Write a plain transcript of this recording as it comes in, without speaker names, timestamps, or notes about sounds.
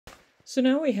So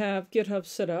now we have GitHub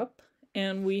set up,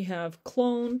 and we have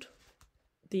cloned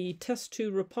the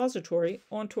test2 repository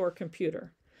onto our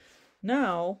computer.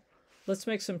 Now, let's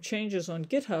make some changes on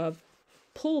GitHub,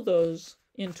 pull those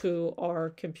into our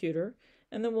computer,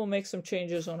 and then we'll make some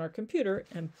changes on our computer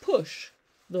and push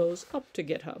those up to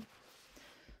GitHub.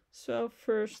 So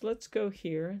first, let's go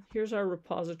here. Here's our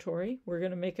repository. We're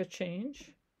going to make a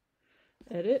change.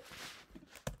 Edit.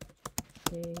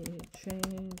 A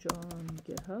change on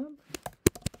GitHub.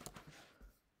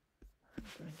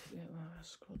 I'm going to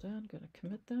scroll down, going to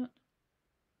commit that.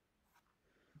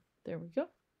 There we go.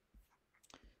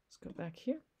 Let's go back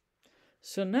here.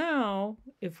 So now,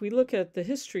 if we look at the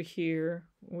history here,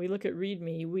 when we look at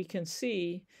README, we can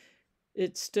see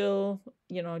it's still,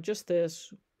 just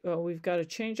this. We've got a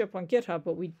change up on GitHub,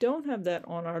 but we don't have that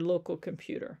on our local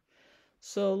computer.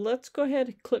 So let's go ahead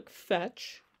and click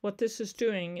Fetch. What this is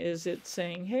doing is it's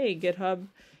saying, hey, GitHub,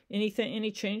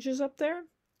 any changes up there?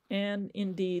 And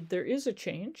indeed, there is a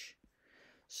change.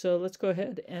 So let's go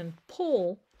ahead and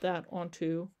pull that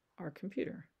onto our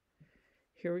computer.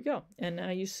 Here we go. And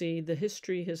now you see the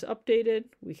history has updated.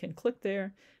 We can click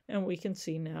there, and we can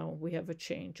see now we have a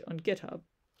change on GitHub.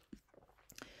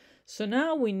 So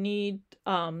now we need,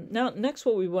 next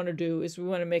what we want to do is we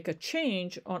want to make a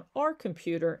change on our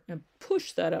computer and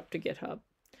push that up to GitHub.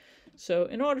 So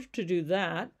in order to do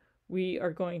that, we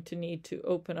are going to need to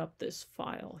open up this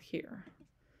file here.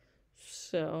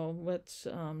 So let's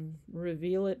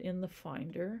reveal it in the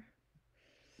Finder.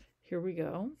 Here we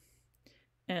go.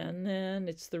 And then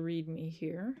it's the README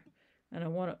here. And I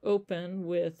want to open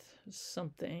with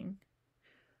something.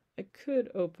 I could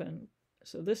open,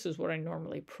 so this is what I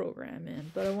normally program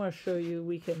in, but I want to show you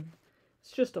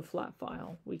it's just a flat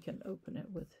file. We can open it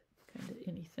with kind of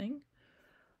anything.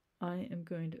 I am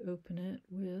going to open it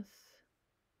with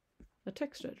a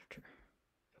text editor.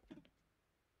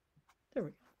 There we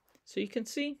go. So you can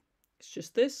see it's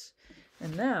just this.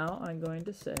 And now I'm going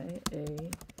to say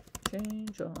a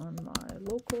change on my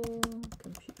local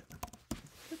computer.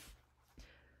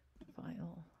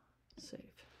 File, save.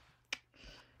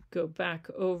 Go back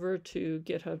over to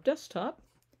GitHub Desktop.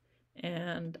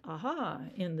 And aha,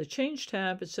 in the Change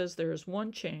tab, it says there is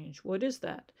one change. What is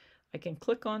that? I can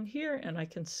click on here and I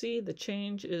can see the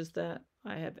change is that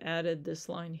I have added this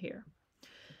line here.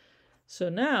 So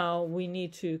now we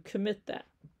need to commit that.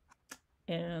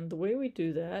 And the way we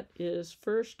do that is,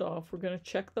 first off, we're going to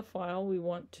check the file we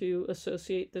want to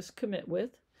associate this commit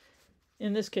with.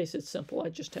 In this case, it's simple. I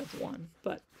just have one.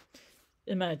 But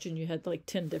imagine you had like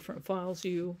 10 different files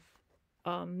you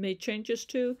made changes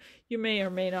to. You may or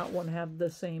may not want to have the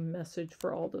same message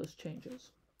for all those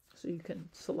changes. So you can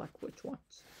select which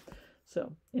ones.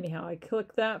 So anyhow, I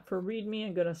click that for README.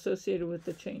 I'm going to associate it with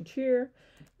the change here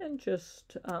and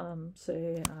just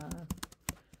say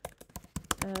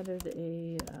added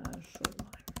a short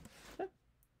line. Okay.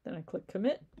 Then I click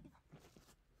commit.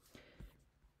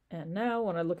 And now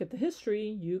when I look at the history,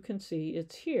 you can see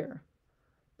it's here.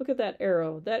 Look at that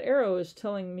arrow. That arrow is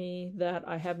telling me that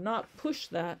I have not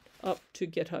pushed that up to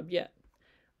GitHub yet.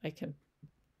 I can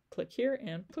click here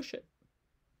and push it.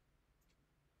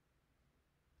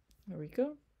 There we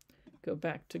go. Go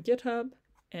back to GitHub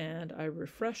and I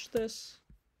refresh this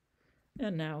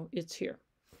and now it's here.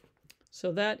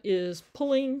 So that is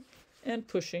pulling and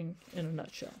pushing in a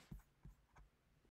nutshell.